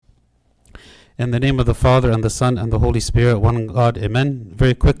In the name of the Father, and the Son, and the Holy Spirit, one God, amen.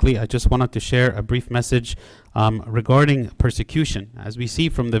 Very quickly, I just wanted to share a brief message regarding persecution. As we see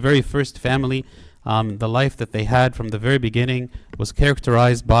from the very first family, the life that they had from the very beginning was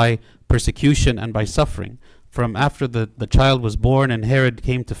characterized by persecution and by suffering. From after the child was born and Herod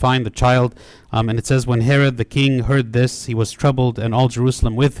came to find the child, and it says, when Herod the king heard this, he was troubled, and all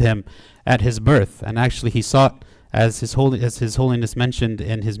Jerusalem with him at his birth. And actually he sought, as His Holiness mentioned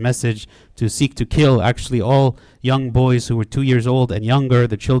in his message, to seek to kill actually all young boys who were 2 years old and younger,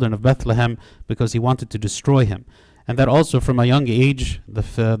 the children of Bethlehem, because he wanted to destroy him. And that also from a young age,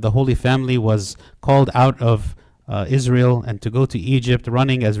 the Holy Family was called out of Israel and to go to Egypt,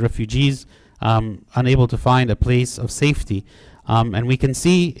 running as refugees, unable to find a place of safety. And we can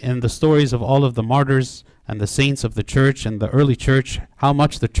see in the stories of all of the martyrs and the saints of the church and the early church, how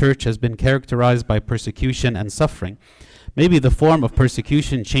much the church has been characterized by persecution and suffering. Maybe the form of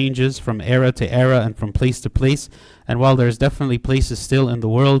persecution changes from era to era and from place to place. And while there's definitely places still in the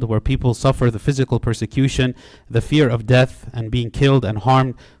world where people suffer the physical persecution, the fear of death and being killed and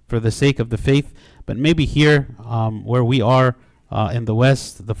harmed for the sake of the faith, but maybe here where we are in the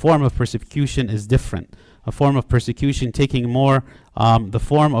West, the form of persecution is different. A form of persecution taking more the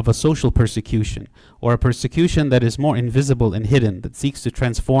form of a social persecution, or a persecution that is more invisible and hidden, that seeks to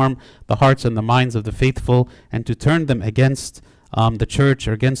transform the hearts and the minds of the faithful and to turn them against the church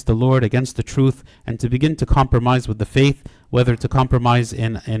or against the Lord, against the truth, and to begin to compromise with the faith, whether to compromise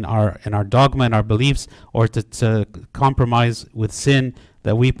in our dogma and our beliefs, or to compromise with sin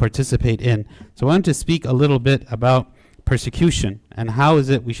that we participate in. So I want to speak a little bit about persecution and how is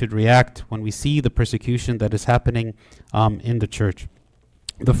it we should react when we see the persecution that is happening in the church.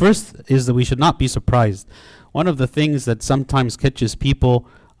 The first is that we should not be surprised. One of the things that sometimes catches people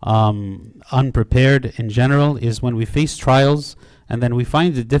unprepared in general is when we face trials and then we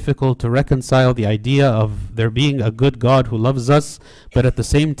find it difficult to reconcile the idea of there being a good God who loves us, but at the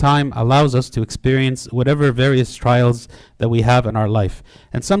same time allows us to experience whatever various trials that we have in our life.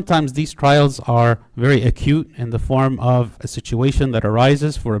 And sometimes these trials are very acute in the form of a situation that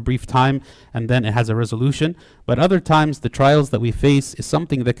arises for a brief time and then it has a resolution. But other times the trials that we face is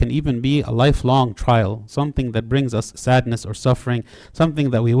something that can even be a lifelong trial, something that brings us sadness or suffering, something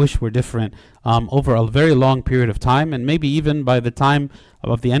that we wish were different over a very long period of time. And maybe even by the time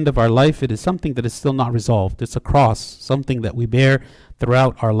of the end of our life, it is something that is still not resolved. It's a cross, something that we bear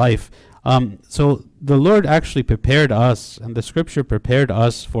throughout our life. So the Lord actually prepared us, and the scripture prepared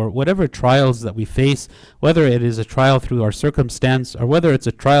us for whatever trials that we face, whether it is a trial through our circumstance or whether it's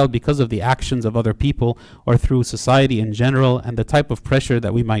a trial because of the actions of other people or through society in general and the type of pressure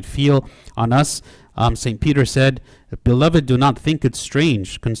that we might feel on us. St. Peter said, "Beloved, do not think it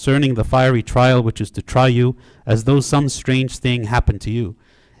strange concerning the fiery trial which is to try you, as though some strange thing happened to you."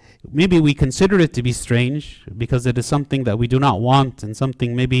 Maybe we consider it to be strange because it is something that we do not want and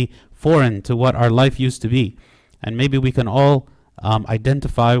something maybe foreign to what our life used to be. And maybe we can all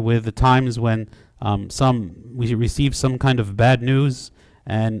identify with the times when we receive some kind of bad news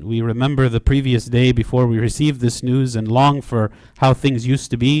and we remember the previous day before we received this news and long for how things used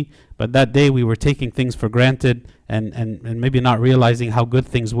to be. But that day we were taking things for granted and maybe not realizing how good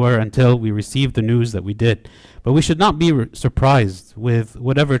things were until we received the news that we did. But we should not be surprised with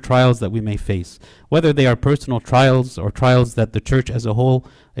whatever trials that we may face, whether they are personal trials or trials that the church as a whole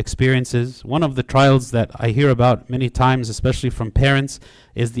experiences. One of the trials that I hear about many times, especially from parents,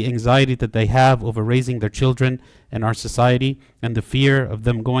 is the anxiety that they have over raising their children in our society, and the fear of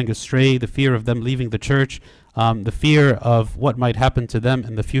them going astray, the fear of them leaving the church, the fear of what might happen to them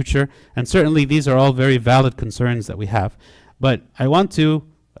in the future. And certainly these are all very valid concerns that we have. But I want to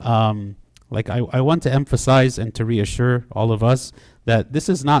I want to emphasize and to reassure all of us that this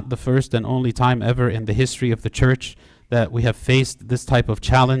is not the first and only time ever in the history of the church that we have faced this type of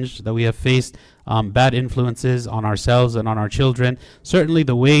challenge, that we have faced bad influences on ourselves and on our children. Certainly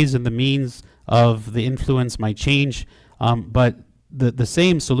the ways and the means of the influence might change, but the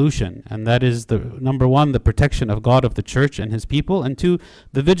same solution, and that is the number one, the protection of God, of the church and his people, and two,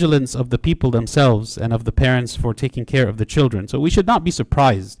 the vigilance of the people themselves and of the parents for taking care of the children. So we should not be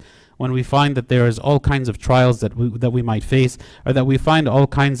surprised when we find that there is all kinds of trials that we might face, or that we find all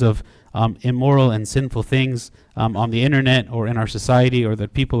kinds of immoral and sinful things on the internet or in our society, or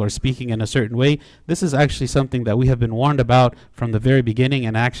that people are speaking in a certain way. This is actually something that we have been warned about from the very beginning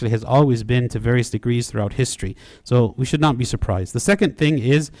and actually has always been to various degrees throughout history. So we should not be surprised. The second thing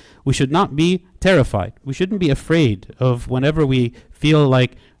is we should not be terrified. We shouldn't be afraid of whenever we feel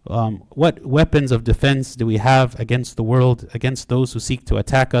like what weapons of defense do we have against the world, against those who seek to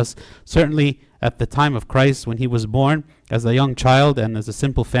attack us. Certainly at the time of Christ when he was born as a young child and as a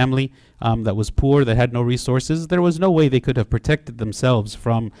simple family that was poor, that had no resources. There was no way they could have protected themselves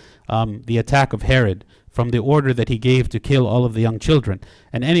from the attack of Herod, from the order that he gave to kill all of the young children.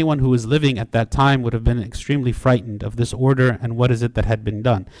 And anyone who was living at that time would have been extremely frightened of this order and what is it that had been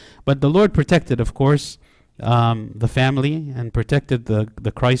done. But the Lord protected, of course, the family and protected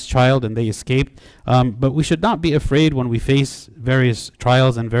the Christ child, and they escaped. But we should not be afraid when we face various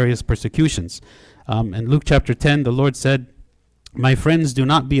trials and various persecutions. In Luke chapter 10, the Lord said, "My friends, do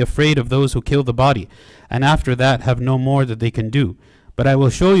not be afraid of those who kill the body, and after that have no more that they can do. But I will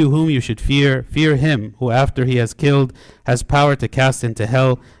show you whom you should fear. Fear him who after he has killed has power to cast into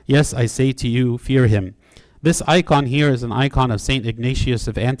hell. Yes, I say to you, fear him." This icon here is an icon of Saint Ignatius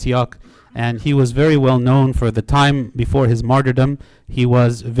of Antioch, and he was very well known for the time before his martyrdom. He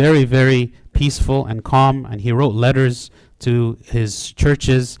was very, very peaceful and calm, and he wrote letters to his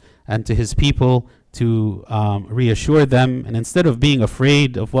churches and to his people to reassure them. And instead of being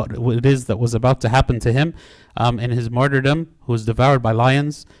afraid of what it is that was about to happen to him in his martyrdom, who was devoured by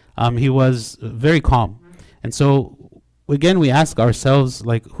lions, he was very calm. And so again, we ask ourselves,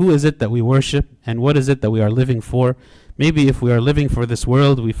 like, who is it that we worship and what is it that we are living for? Maybe if we are living for this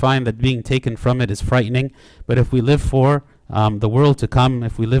world, we find that being taken from it is frightening. But if we live for the world to come,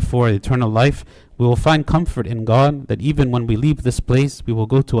 if we live for eternal life, we will find comfort in God, that even when we leave this place, we will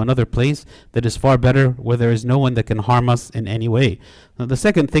go to another place that is far better, where there is no one that can harm us in any way. Now, the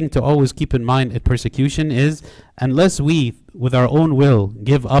second thing to always keep in mind at persecution is, unless we, with our own will,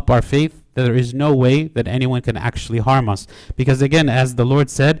 give up our faith, there is no way that anyone can actually harm us. Because again, as the Lord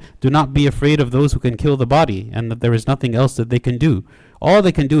said, do not be afraid of those who can kill the body, and that there is nothing else that they can do. All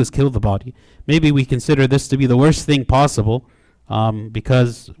they can do is kill the body. Maybe we consider this to be the worst thing possible,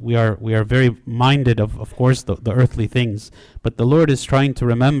 because we are very minded of course, the earthly things. But the Lord is trying to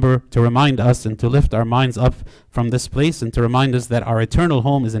remind us and to lift our minds up from this place, and to remind us that our eternal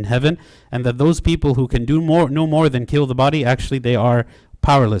home is in heaven, and that those people who can do no more than kill the body, actually they are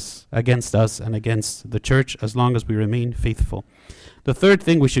powerless against us and against the church, as long as we remain faithful. The third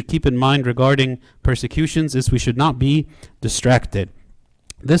thing we should keep in mind regarding persecutions is we should not be distracted.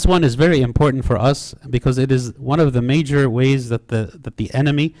 This one is very important for us, because it is one of the major ways that the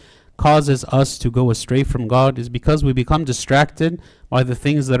enemy causes us to go astray from God, is because we become distracted by the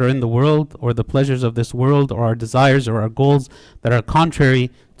things that are in the world, or the pleasures of this world, or our desires or our goals that are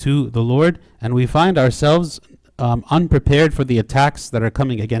contrary to the Lord, and we find ourselves unprepared for the attacks that are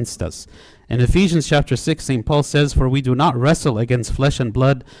coming against us. In Ephesians chapter 6, St. Paul says, "For we do not wrestle against flesh and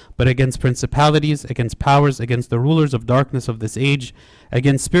blood, but against principalities, against powers, against the rulers of darkness of this age,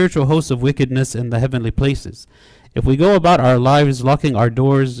 against spiritual hosts of wickedness in the heavenly places." If we go about our lives locking our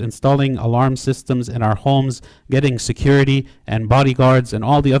doors, installing alarm systems in our homes, getting security and bodyguards and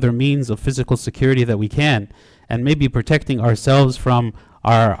all the other means of physical security that we can, and maybe protecting ourselves from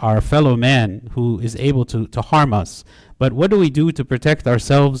our fellow man who is able to harm us. But what do we do to protect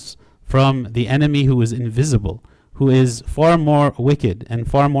ourselves from the enemy who is invisible, who is far more wicked and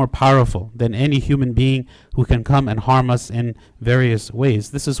far more powerful than any human being, who can come and harm us in various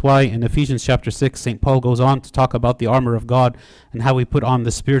ways? This is why in Ephesians chapter 6, St. Paul goes on to talk about the armor of God and how we put on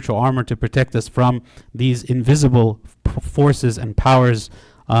the spiritual armor to protect us from these invisible forces and powers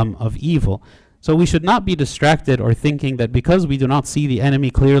of evil. So we should not be distracted or thinking that because we do not see the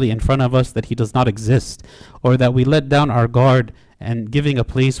enemy clearly in front of us, that he does not exist, or that we let down our guard and giving a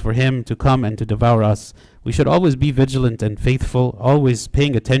place for him to come and to devour us. We should always be vigilant and faithful, always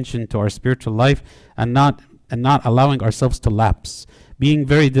paying attention to our spiritual life, and not allowing ourselves to lapse. Being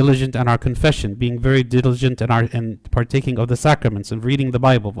very diligent in our confession, being very diligent in partaking of the sacraments and reading the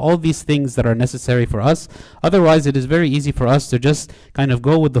Bible, all these things that are necessary for us. Otherwise, it is very easy for us to just kind of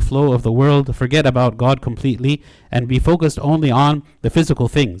go with the flow of the world, forget about God completely, and be focused only on the physical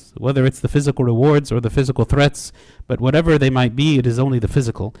things, whether it's the physical rewards or the physical threats. But whatever they might be, it is only the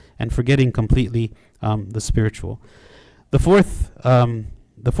physical, and forgetting completely the spiritual.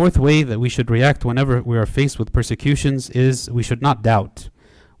 The fourth way that we should react whenever we are faced with persecutions is we should not doubt.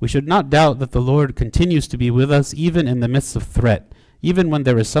 We should not doubt that the Lord continues to be with us even in the midst of threat. Even when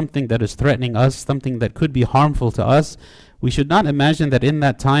there is something that is threatening us, something that could be harmful to us, we should not imagine that in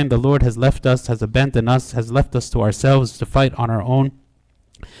that time the Lord has left us, has abandoned us, has left us to ourselves to fight on our own.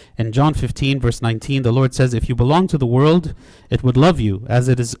 In John 15, verse 19, the Lord says, "If you belong to the world, it would love you as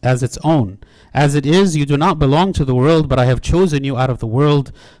its own. As it is, you do not belong to the world, but I have chosen you out of the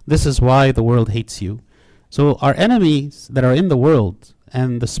world. This is why the world hates you." So our enemies that are in the world,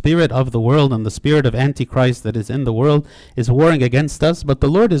 and the spirit of the world and the spirit of Antichrist that is in the world is warring against us, but the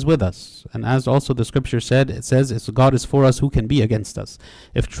Lord is with us. And as also the scripture said, it says, if God is for us, who can be against us?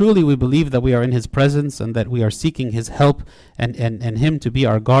 If truly we believe that we are in his presence and that we are seeking his help and him to be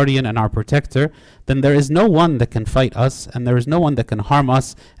our guardian and our protector, then there is no one that can fight us and there is no one that can harm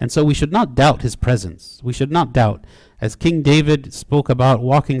us. And so we should not doubt his presence. We should not doubt. As King David spoke about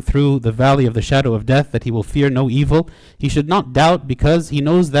walking through the valley of the shadow of death, that he will fear no evil, he should not doubt because he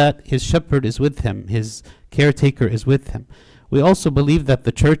knows that his shepherd is with him, his caretaker is with him. We also believe that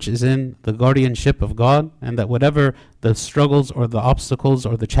the church is in the guardianship of God, and that whatever the struggles or the obstacles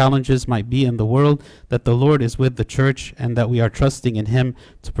or the challenges might be in the world, that the Lord is with the church and that we are trusting in him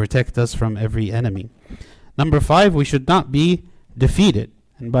to protect us from every enemy. Number 5, we should not be defeated.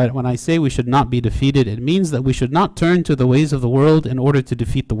 And when I say we should not be defeated, it means that we should not turn to the ways of the world in order to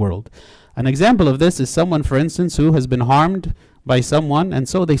defeat the world. An example of this is someone, for instance, who has been harmed by someone, and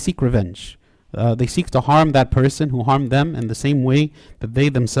so they seek revenge. They seek to harm that person who harmed them in the same way that they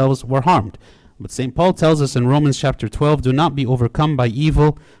themselves were harmed. But St. Paul tells us in Romans chapter 12, do not be overcome by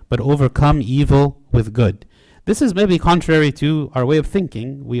evil, but overcome evil with good. This is maybe contrary to our way of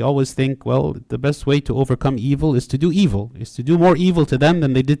thinking. We always think, well, the best way to overcome evil is to do evil, is to do more evil to them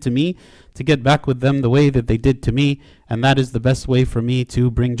than they did to me, to get back with them the way that they did to me, and that is the best way for me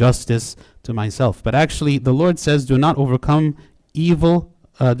to bring justice to myself. But actually, the Lord says, do not overcome evil,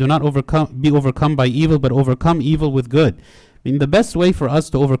 be overcome by evil, but overcome evil with good. I mean, the best way for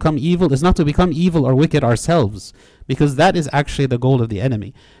us to overcome evil is not to become evil or wicked ourselves, because that is actually the goal of the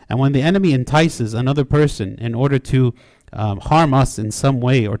enemy. And when the enemy entices another person in order to harm us in some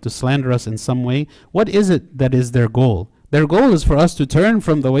way or to slander us in some way, what is it that is their goal? Their goal is for us to turn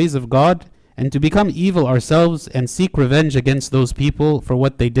from the ways of God and to become evil ourselves and seek revenge against those people for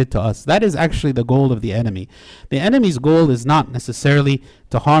what they did to us. That is actually the goal of the enemy. The enemy's goal is not necessarily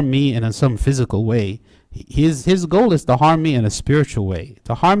to harm me in some physical way. His goal is to harm me in a spiritual way,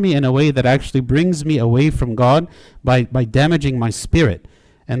 to harm me in a way that actually brings me away from God by damaging my spirit.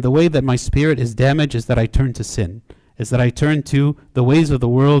 And the way that my spirit is damaged is that I turn to sin, is that I turn to the ways of the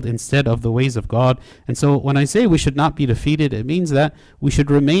world instead of the ways of God. And so when I say we should not be defeated, it means that we should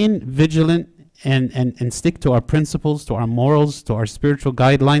remain vigilant and stick to our principles, to our morals, to our spiritual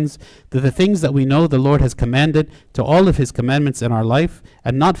guidelines, to the things that we know the Lord has commanded, to all of his commandments in our life,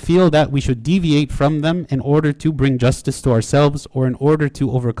 and not feel that we should deviate from them in order to bring justice to ourselves or in order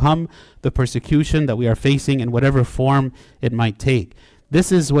to overcome the persecution that we are facing in whatever form it might take.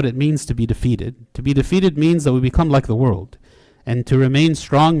 This is what it means to be defeated. To be defeated means that we become like the world. And to remain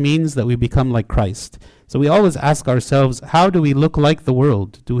strong means that we become like Christ. So we always ask ourselves, how do we look like the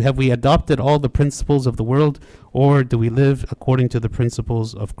world? Have we adopted all the principles of the world, or do we live according to the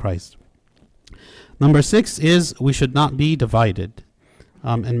principles of Christ? Number 6 is we should not be divided.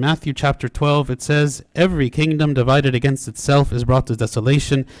 In Matthew chapter 12, it says, every kingdom divided against itself is brought to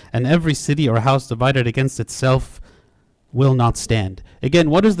desolation, and every city or house divided against itself will not stand. Again,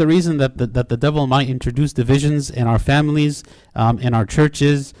 what is the reason that the devil might introduce divisions in our families, in our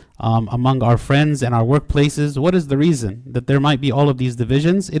churches, among our friends and our workplaces? What is the reason that there might be all of these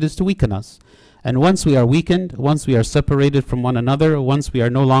divisions? It is to weaken us. And once we are weakened, once we are separated from one another, once we are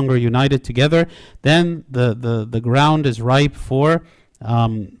no longer united together, then the ground is ripe for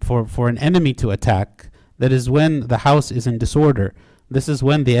an enemy to attack. That is when the house is in disorder. This is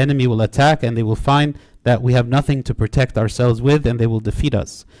when the enemy will attack, and they will find that we have nothing to protect ourselves with, and they will defeat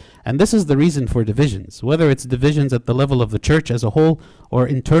us. And this is the reason for divisions, whether it's divisions at the level of the church as a whole, or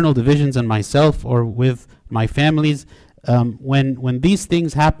internal divisions in myself or with my families. When these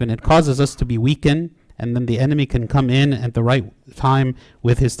things happen, it causes us to be weakened, and then the enemy can come in at the right time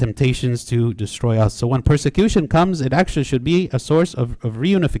with his temptations to destroy us. So when persecution comes, it actually should be a source of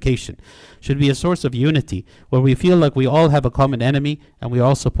reunification, should be a source of unity, where we feel like we all have a common enemy and we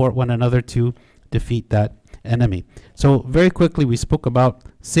all support one another to defeat that enemy. So very quickly, we spoke about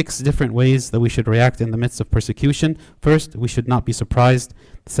 6 different ways that we should react in the midst of persecution. First, we should not be surprised.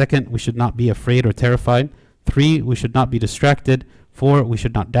 Second, we should not be afraid or terrified. 3, we should not be distracted. 4, we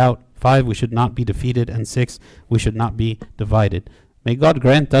should not doubt. 5, we should not be defeated. And 6, we should not be divided. May God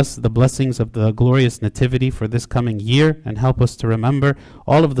grant us the blessings of the glorious nativity for this coming year, and help us to remember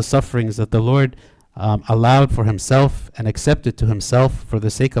all of the sufferings that the Lord allowed for himself and accepted to himself for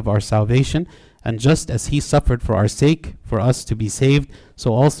the sake of our salvation. And just as he suffered for our sake, for us to be saved,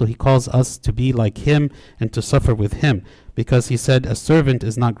 so also he calls us to be like him and to suffer with him. Because he said, a servant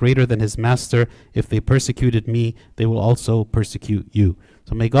is not greater than his master. If they persecuted me, they will also persecute you. So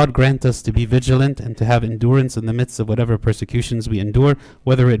So may God grant us to be vigilant and to have endurance in the midst of whatever persecutions we endure,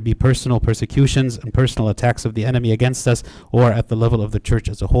 whether it be personal persecutions and personal attacks of the enemy against us, or at the level of the church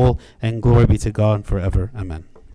as a whole. And glory be to God forever. Amen.